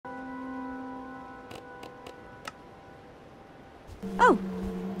Oh.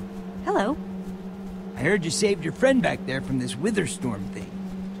 Hello. I heard you saved your friend back there from this wither storm thing.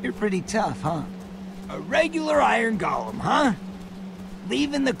 You're pretty tough, huh? A regular iron golem, huh?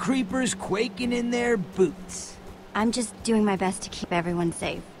 Leaving the creepers quaking in their boots. I'm just doing my best to keep everyone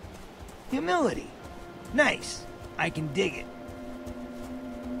safe. Humility. Nice. I can dig it.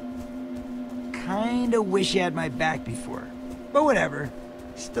 Kinda wish you had my back before. But whatever.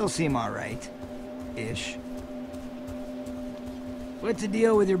 Still seem alright. Ish. What's the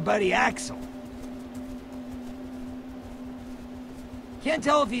deal with your buddy Axel? Can't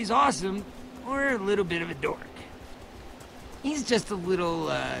tell if he's awesome or a little bit of a dork. He's just a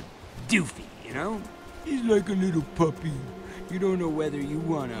little, doofy, you know? He's like a little puppy. You don't know whether you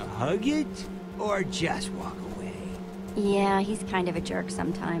want to hug it or just walk away. Yeah, he's kind of a jerk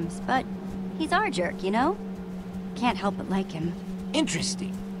sometimes, but he's our jerk, you know? Can't help but like him.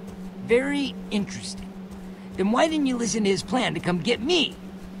 Interesting. Very interesting. Then why didn't you listen to his plan to come get me?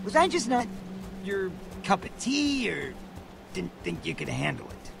 Was I just not your cup of tea, or didn't think you could handle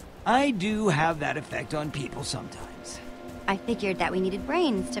it? I do have that effect on people sometimes. I figured that we needed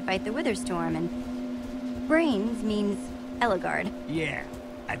brains to fight the wither storm, and brains means Eligard. Yeah,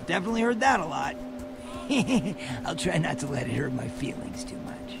 I've definitely heard that a lot. I'll try not to let it hurt my feelings too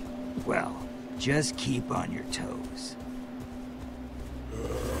much. Well, just keep on your toes.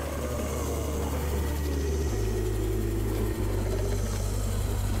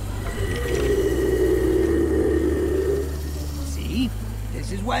 See?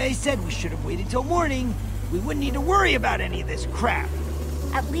 This is why I said we should have waited till morning. We wouldn't need to worry about any of this crap.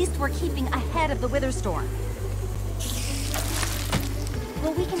 At least we're keeping ahead of the wither storm.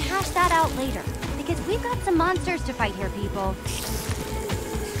 Well, we can hash that out later, because we've got some monsters to fight here, people.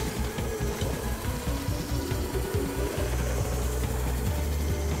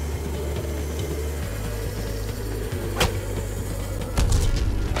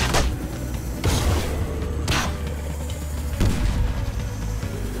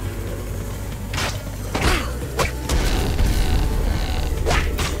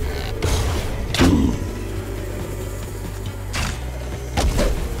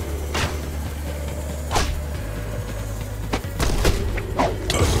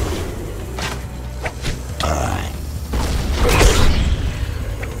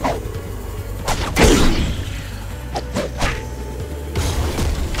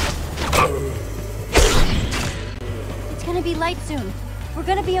 Light soon. We're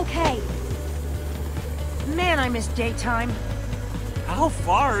gonna be okay. Man, I miss daytime. How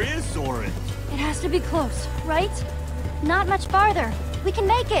far is Soren? It has to be close, right? Not much farther. We can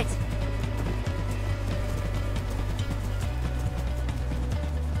make it.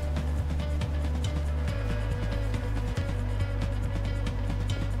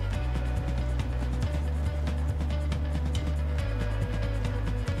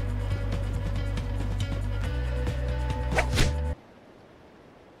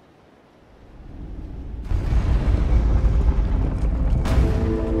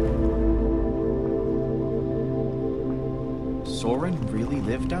 Soren really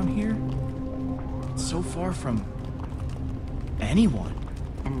lived down here? It's so far from anyone.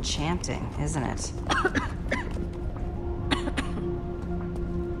 Enchanting, isn't it?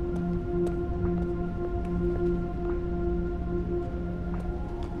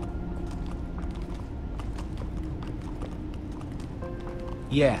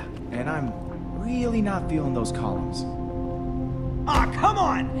 Yeah, and I'm really not feeling those columns. Ah, come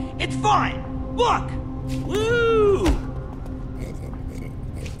on! It's fine! Look! Woo!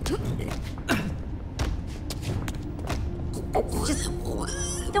 Just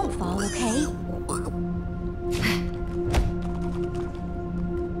don't fall, okay?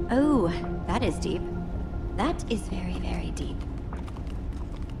 Oh, that is deep. That is very, very deep.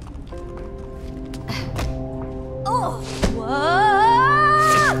 Oh! Whoa!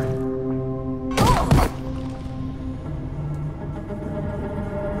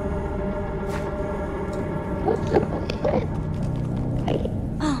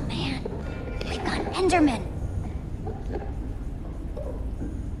 Oh man, we've got Enderman.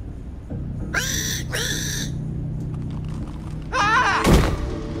 I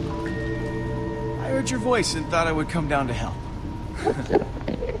heard your voice and thought I would come down to help.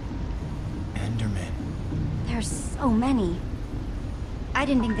 Enderman. There's so many. I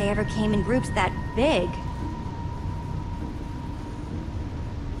didn't think they ever came in groups that big.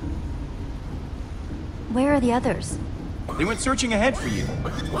 Where are the others? They went searching ahead for you.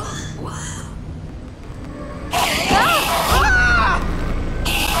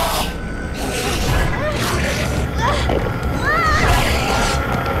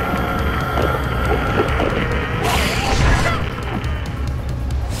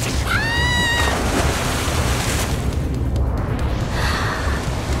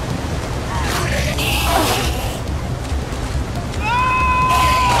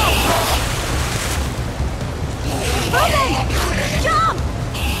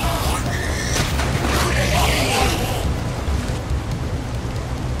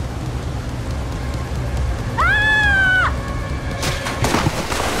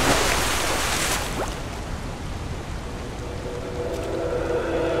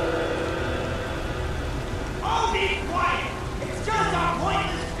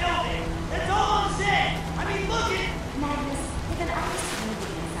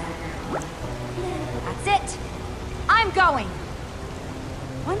 going?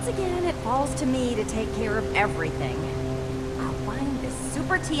 Once again, it falls to me to take care of everything. I'll find this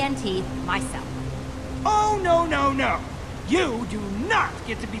Super TNT myself. Oh, no, no, no. You do not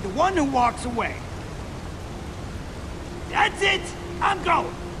get to be the one who walks away. That's it. I'm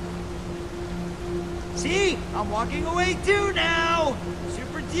going. See? I'm walking away too now.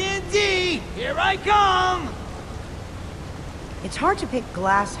 Super TNT, here I come. It's hard to pick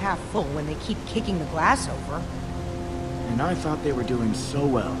glass half full when they keep kicking the glass over. And I thought they were doing so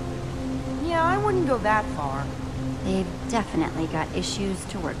well. Yeah, I wouldn't go that far. They've definitely got issues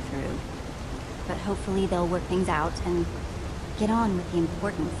to work through. But hopefully they'll work things out and get on with the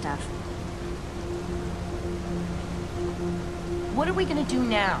important stuff. What are we gonna do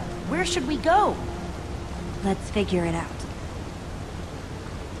now? Where should we go? Let's figure it out.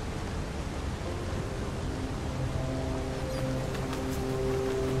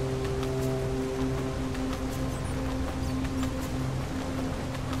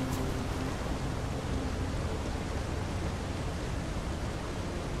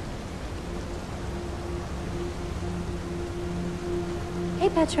 Hey,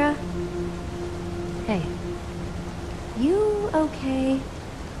 Petra. Hey. You okay?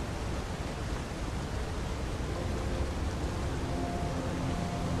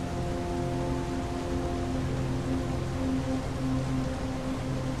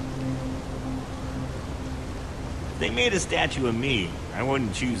 If they made a statue of me, I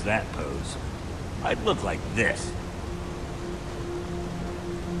wouldn't choose that pose. I'd look like this.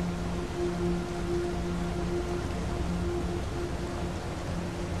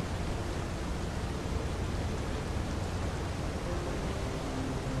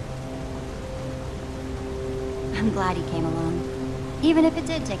 I'm glad he came along, even if it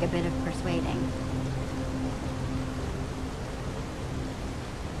did take a bit of persuading.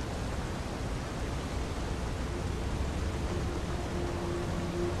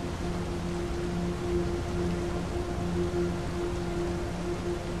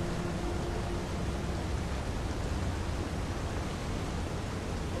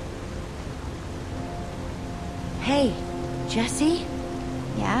 Hey, Jesse?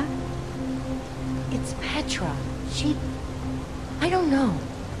 Yeah? It's Petra. I don't know.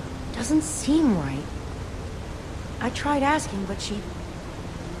 Doesn't seem right. I tried asking, but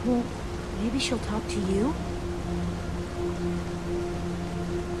well, maybe she'll talk to you?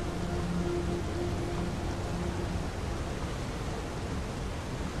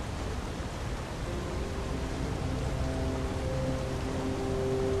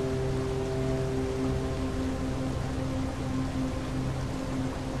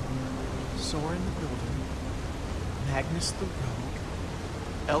 Soren the builder, Magnus the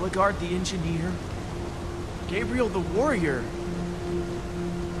rogue, Eligard the engineer, Gabriel the warrior.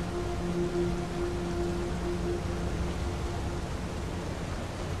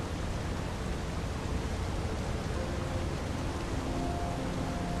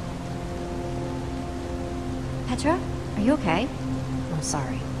 Petra, are you okay? I'm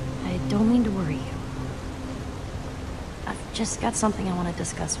sorry. I don't mean to worry you. I've just got something I want to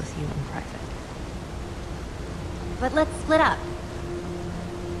discuss with you in private. But let's split up.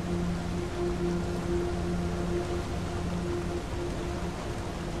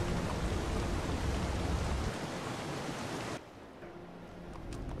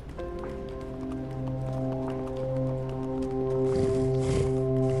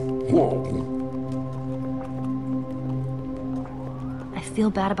 I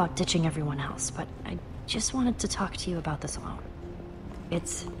feel bad about ditching everyone else, but I just wanted to talk to you about this alone.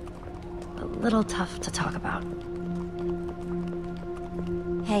 It's a little tough to talk about.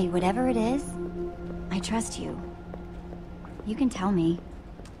 Hey, whatever it is, I trust you. You can tell me.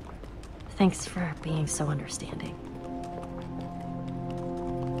 Thanks for being so understanding.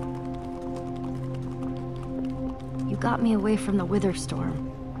 You got me away from the Wither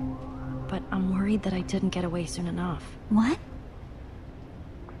Storm, but I'm worried that I didn't get away soon enough. What?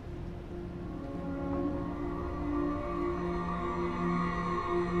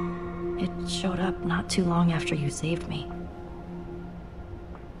 It showed up not too long after you saved me.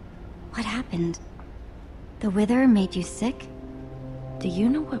 What happened? The Wither made you sick? Do you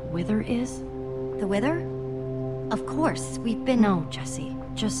know what Wither is? The Wither? Of course, we've been... No, Jesse.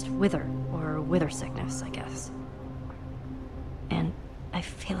 Just Wither, or Wither sickness, I guess. And I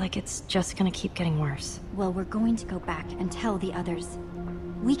feel like it's just gonna keep getting worse. Well, we're going to go back and tell the others.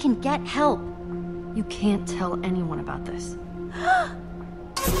 We can get help. You can't tell anyone about this.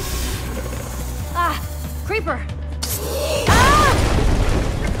 Ah! Creeper! Ah!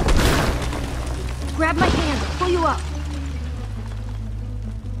 Grab my hand, I'll pull you up.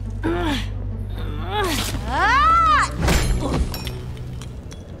 Ah!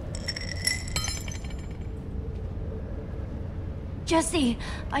 Jesse,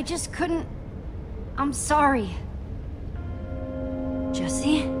 I just couldn't... I'm sorry.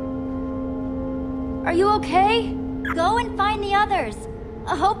 Jesse? Are you okay? Go and find the others.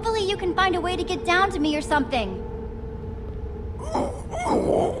 Hopefully you can find a way to get down to me or something.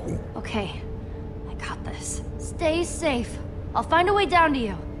 Okay, I got this. Stay safe. I'll find a way down to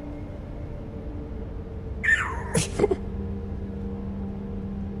you.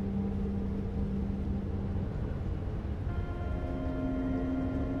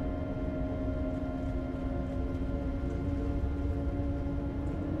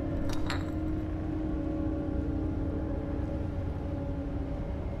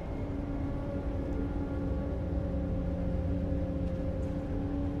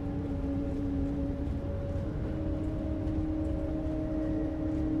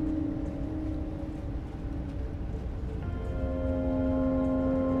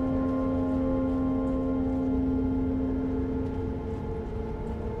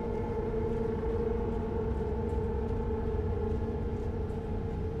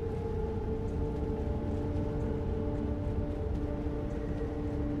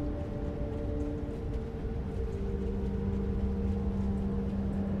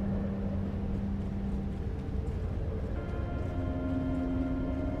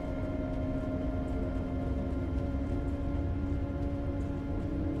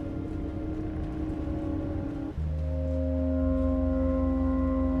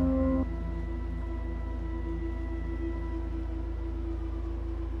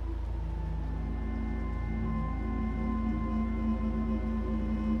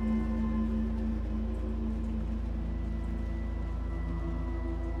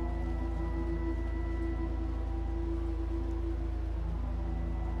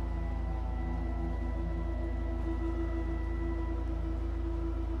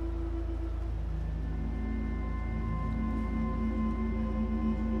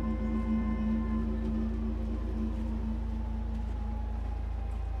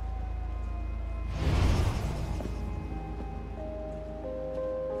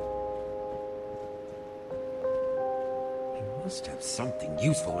 Must have something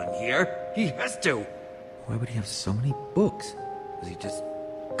useful in here. He has to. Why would he have so many books? Is he just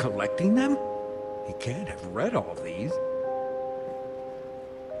collecting them? He can't have read all these.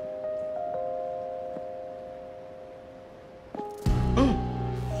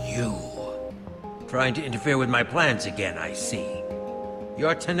 You. Trying to interfere with my plans again, I see.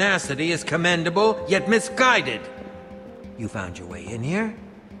 Your tenacity is commendable, yet misguided. You found your way in here,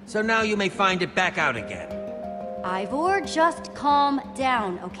 so now you may find it back out again. Ivor, just calm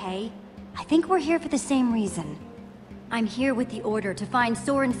down, okay? I think we're here for the same reason. I'm here with the Order to find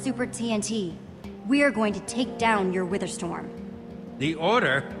Soren's Super TNT. We're going to take down your Witherstorm. The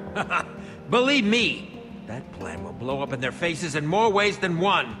Order? Believe me, that plan will blow up in their faces in more ways than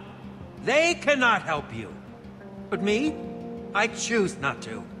one. They cannot help you. But me? I choose not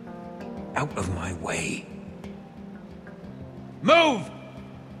to. Out of my way. Move!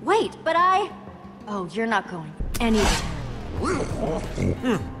 Wait, but I... Oh, you're not going anywhere.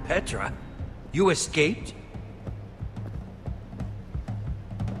 Petra, you escaped?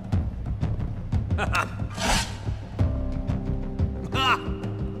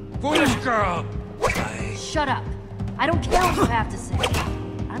 Foolish girl! Shut up. I don't care what you have to say.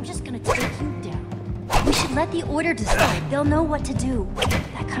 I'm just gonna take you down. We should let the Order decide. They'll know what to do.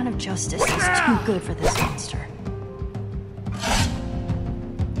 That kind of justice is too good for this monster.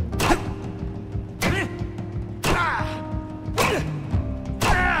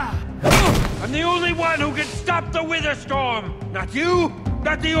 I'm the only one who can stop the Witherstorm! Not you,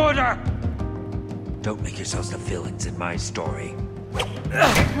 not the Order! Don't make yourselves the villains in my story.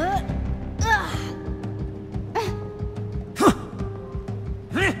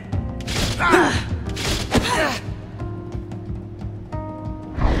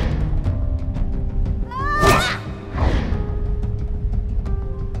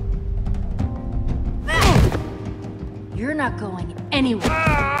 You're not going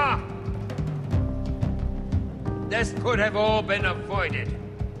anywhere. This could have all been avoided.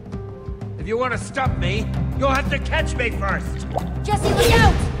 If you want to stop me, you'll have to catch me first! Jesse, look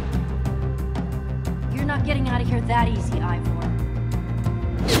out! You're not getting out of here that easy, Ivor.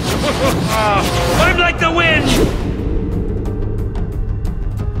 I'm like the wind!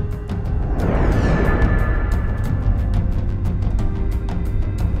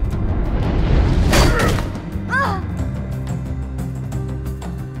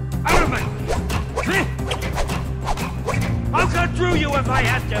 Out of my way! I'll cut through you if I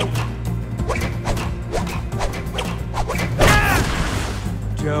have to!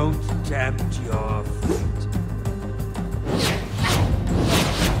 Don't tempt your fate.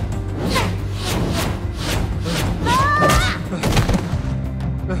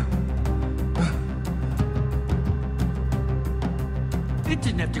 It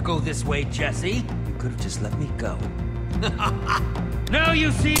didn't have to go this way, Jesse. You could have just let me go. Now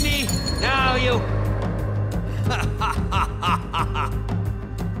you see me! Now you...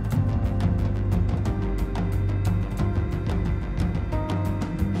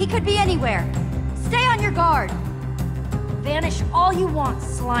 He could be anywhere. Stay on your guard. Vanish all you want,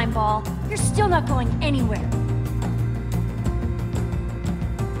 slime ball. You're still not going anywhere.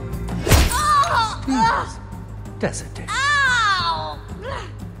 Desert. Ow!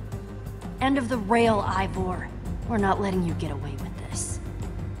 End of the rail, Ivor. We're not letting you get away with this.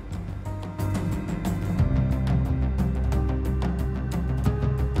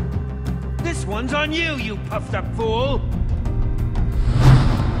 This one's on you, you puffed up fool!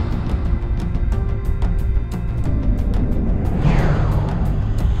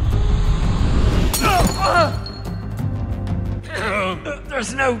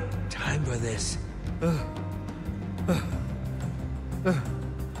 There's no time for this.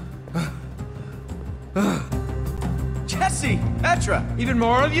 Jesse! Petra! Even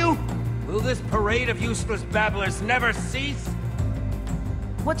more of you? Will this parade of useless babblers never cease?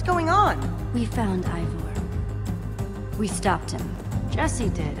 What's going on? We found Ivor. We stopped him. Jesse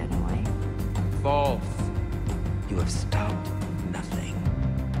did, anyway. False. You have stopped nothing.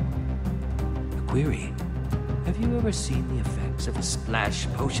 A query. Have you ever seen the effects of a splash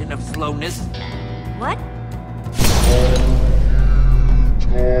potion of slowness? What?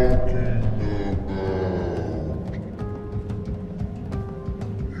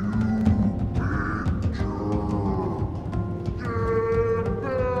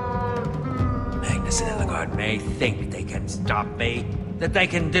 Magnus and Ellegaard may think they can stop me, that they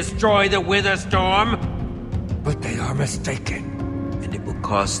can destroy the Wither Storm, but they are mistaken, and it will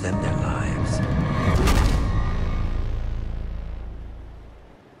cost them their lives.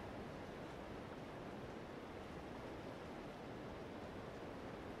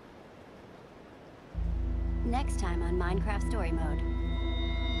 Next time on Minecraft Story Mode.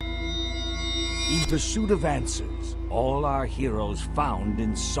 In pursuit of answers, all our heroes found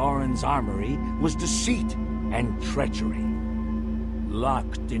in Soren's armory was deceit and treachery.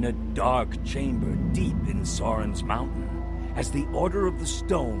 Locked in a dark chamber deep in Soren's mountain, as the Order of the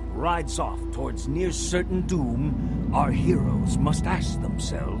Stone rides off towards near certain doom, our heroes must ask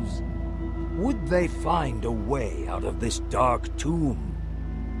themselves, would they find a way out of this dark tomb?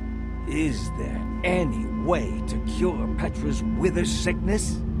 Is there any way to cure Petra's wither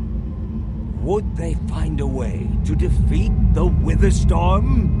sickness? Would they find a way to defeat the Wither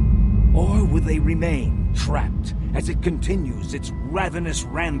Storm? Or will they remain trapped as it continues its ravenous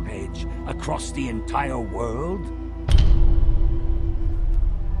rampage across the entire world?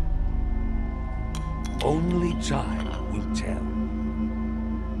 Only time will tell.